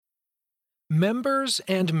Members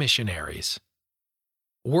and Missionaries.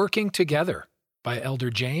 Working Together by Elder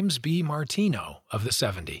James B. Martino of the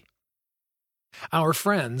 70. Our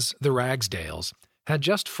friends, the Ragsdales, had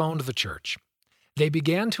just phoned the church. They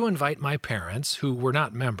began to invite my parents, who were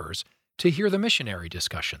not members, to hear the missionary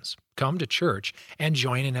discussions, come to church, and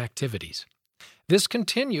join in activities. This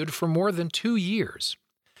continued for more than 2 years.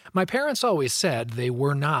 My parents always said they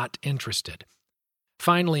were not interested.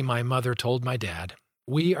 Finally, my mother told my dad,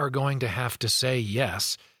 "We are going to have to say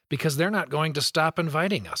yes, because they're not going to stop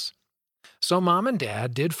inviting us." So Mom and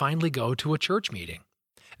Dad did finally go to a church meeting.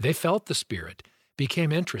 They felt the Spirit,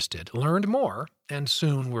 became interested, learned more, and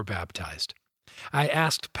soon were baptized. I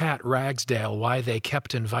asked Pat Ragsdale why they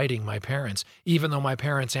kept inviting my parents, even though my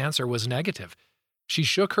parents' answer was negative. She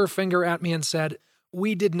shook her finger at me and said,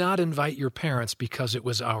 "We did not invite your parents because it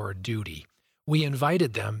was our duty. We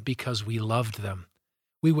invited them because we loved them.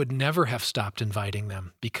 We would never have stopped inviting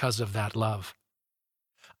them because of that love."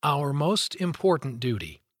 Our most important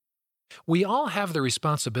duty. We all have the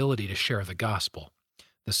responsibility to share the gospel.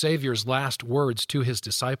 The Savior's last words to his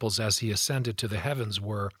disciples as he ascended to the heavens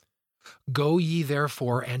were, "Go ye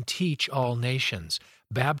therefore and teach all nations,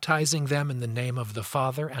 baptizing them in the name of the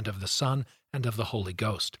Father and of the Son and of the Holy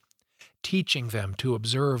Ghost, teaching them to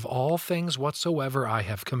observe all things whatsoever I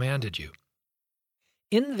have commanded you."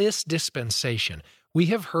 In this dispensation, we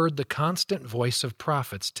have heard the constant voice of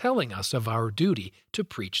prophets telling us of our duty to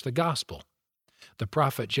preach the gospel. The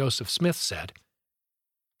prophet Joseph Smith said,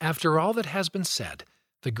 "After all that has been said,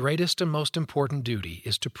 the greatest and most important duty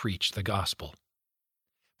is to preach the gospel."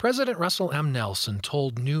 President Russell M. Nelson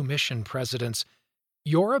told new mission presidents,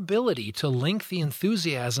 "Your ability to link the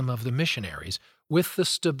enthusiasm of the missionaries with the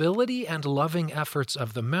stability and loving efforts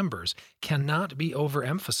of the members cannot be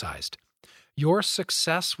overemphasized. Your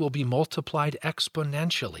success will be multiplied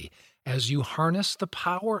exponentially as you harness the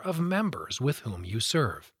power of members with whom you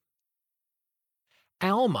serve."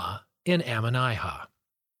 Alma in Ammonihah.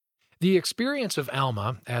 The experience of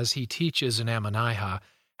Alma, as he teaches in Ammonihah,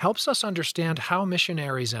 helps us understand how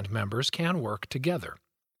missionaries and members can work together.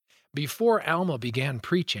 Before Alma began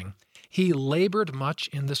preaching, he labored much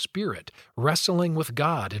in the Spirit, wrestling with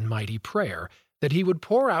God in mighty prayer, that he would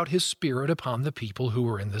pour out his Spirit upon the people who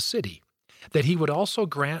were in the city, that he would also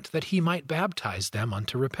grant that he might baptize them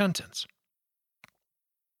unto repentance.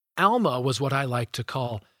 Alma was what I like to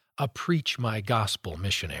call a preach my gospel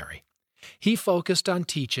missionary. He focused on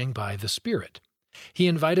teaching by the Spirit. He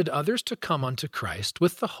invited others to come unto Christ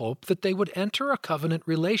with the hope that they would enter a covenant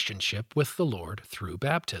relationship with the Lord through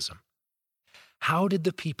baptism. How did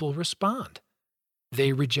the people respond?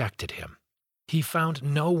 They rejected him. He found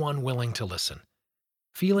no one willing to listen.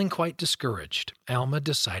 Feeling quite discouraged, Alma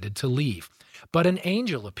decided to leave. But an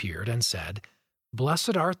angel appeared and said,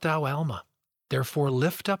 "Blessed art thou, Alma. Therefore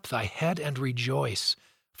lift up thy head and rejoice,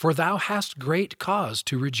 for thou hast great cause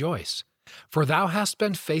to rejoice. For thou hast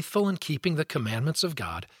been faithful in keeping the commandments of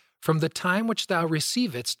God from the time which thou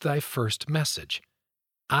receivedst thy first message.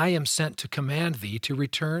 I am sent to command thee to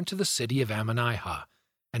return to the city of Ammonihah,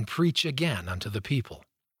 and preach again unto the people."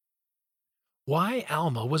 Why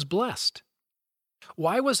Alma was blessed?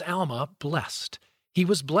 Why was Alma blessed? He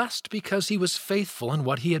was blessed because he was faithful in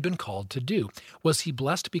what he had been called to do. Was he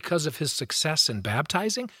blessed because of his success in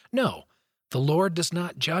baptizing? No. The Lord does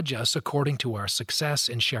not judge us according to our success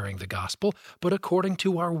in sharing the gospel, but according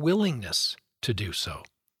to our willingness to do so.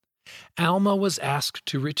 Alma was asked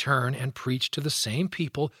to return and preach to the same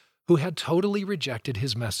people who had totally rejected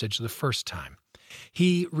his message the first time.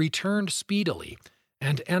 He returned speedily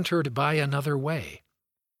and entered by another way.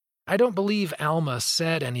 I don't believe Alma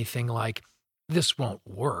said anything like, "This won't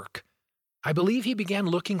work." I believe he began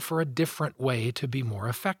looking for a different way to be more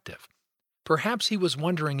effective. Perhaps he was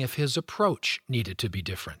wondering if his approach needed to be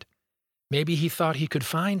different. Maybe he thought he could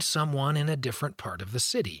find someone in a different part of the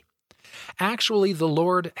city. Actually, the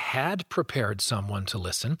Lord had prepared someone to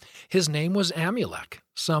listen. His name was Amulek,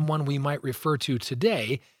 someone we might refer to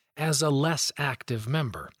today as a less active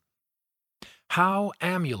member. How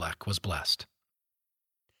Amulek was blessed.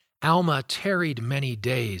 Alma tarried many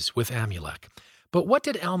days with Amulek. But what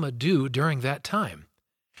did Alma do during that time?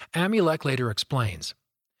 Amulek later explains,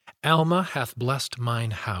 "Alma hath blessed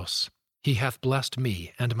mine house. He hath blessed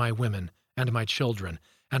me, and my women, and my children,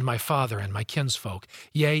 and my father, and my kinsfolk.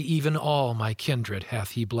 Yea, even all my kindred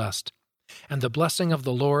hath he blessed. And the blessing of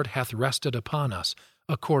the Lord hath rested upon us,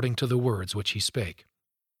 according to the words which he spake."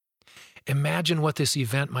 Imagine what this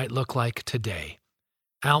event might look like today.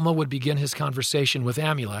 Alma would begin his conversation with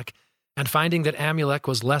Amulek, and finding that Amulek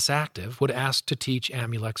was less active, would ask to teach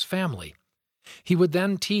Amulek's family. He would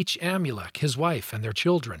then teach Amulek, his wife, and their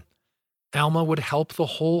children. Alma would help the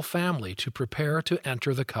whole family to prepare to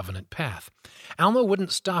enter the covenant path. Alma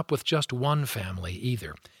wouldn't stop with just one family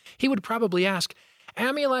either. He would probably ask,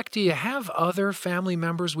 "Amulek, do you have other family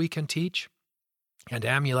members we can teach?" And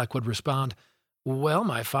Amulek would respond, "Well,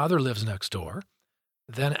 my father lives next door."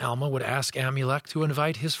 Then Alma would ask Amulek to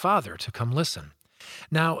invite his father to come listen.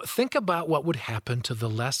 Now, think about what would happen to the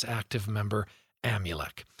less active member,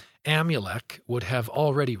 Amulek. Amulek would have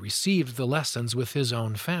already received the lessons with his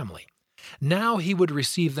own family. Now he would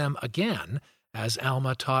receive them again as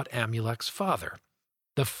Alma taught Amulek's father.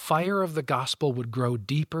 The fire of the gospel would grow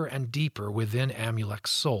deeper and deeper within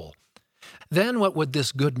Amulek's soul. Then what would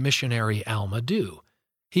this good missionary Alma do?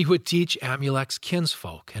 He would teach Amulek's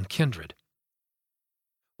kinsfolk and kindred.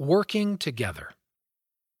 Working together.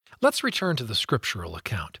 Let's return to the scriptural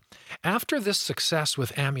account. After this success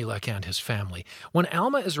with Amulek and his family, when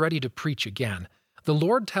Alma is ready to preach again, the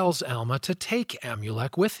Lord tells Alma to take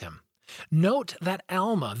Amulek with him. Note that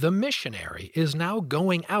Alma, the missionary, is now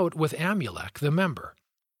going out with Amulek, the member.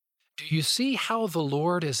 Do you see how the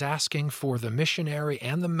Lord is asking for the missionary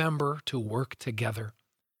and the member to work together?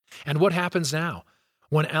 And what happens now?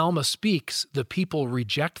 When Alma speaks, the people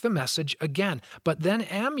reject the message again, but then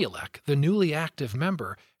Amulek, the newly active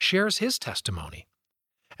member, shares his testimony.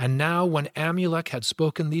 And now when Amulek had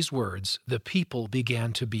spoken these words, the people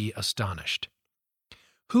began to be astonished.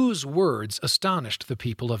 Whose words astonished the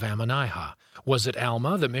people of Ammonihah? Was it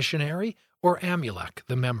Alma, the missionary, or Amulek,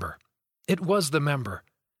 the member? It was the member.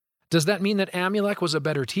 Does that mean that Amulek was a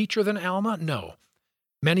better teacher than Alma? No.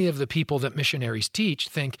 Many of the people that missionaries teach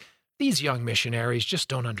think, "These young missionaries just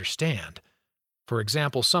don't understand." For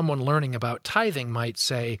example, someone learning about tithing might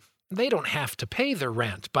say, "They don't have to pay the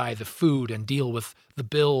rent, buy the food, and deal with the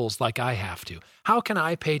bills like I have to. How can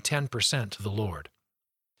I pay 10% to the Lord?"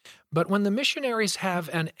 But when the missionaries have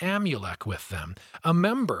an Amulek with them, a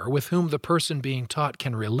member with whom the person being taught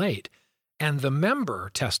can relate, and the member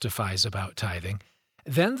testifies about tithing,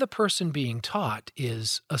 then the person being taught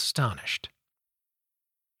is astonished.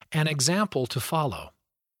 An example to follow.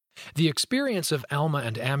 The experience of Alma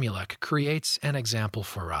and Amulek creates an example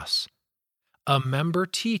for us. A member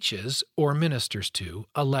teaches or ministers to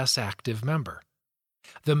a less active member.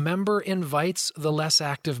 The member invites the less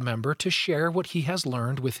active member to share what he has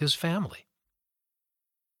learned with his family.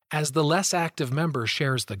 As the less active member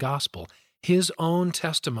shares the gospel, his own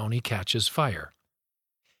testimony catches fire.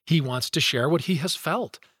 He wants to share what he has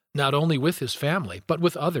felt, not only with his family, but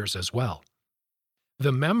with others as well.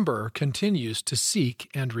 The member continues to seek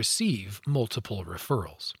and receive multiple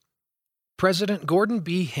referrals. President Gordon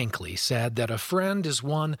B. Hinckley said that a friend is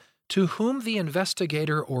one to whom the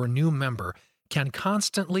investigator or new member can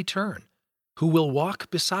constantly turn, who will walk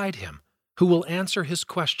beside him, who will answer his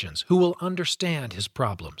questions, who will understand his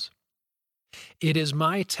problems. It is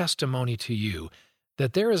my testimony to you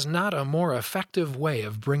that there is not a more effective way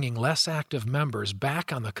of bringing less active members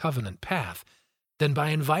back on the covenant path than by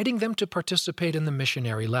inviting them to participate in the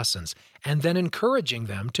missionary lessons and then encouraging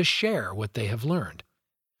them to share what they have learned.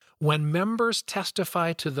 When members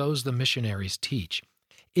testify to those the missionaries teach,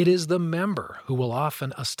 it is the member who will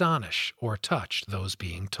often astonish or touch those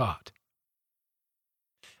being taught.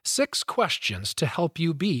 6 questions to help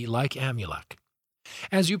you be like Amulek.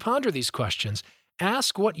 As you ponder these questions,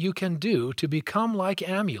 ask what you can do to become like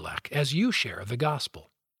Amulek as you share the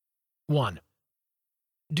gospel. 1.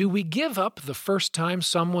 Do we give up the first time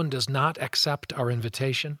someone does not accept our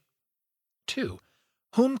invitation? 2.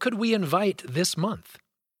 Whom could we invite this month?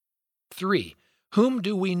 3. Whom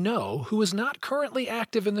do we know who is not currently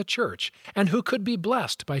active in the church and who could be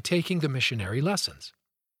blessed by taking the missionary lessons?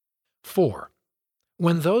 4.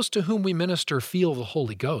 When those to whom we minister feel the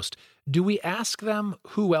Holy Ghost, do we ask them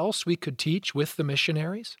who else we could teach with the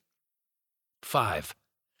missionaries? 5.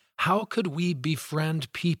 How could we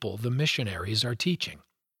befriend people the missionaries are teaching?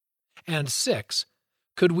 And 6.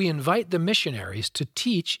 Could we invite the missionaries to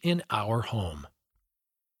teach in our home?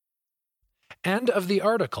 End of the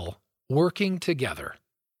article, Working Together,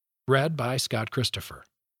 read by Scott Christopher.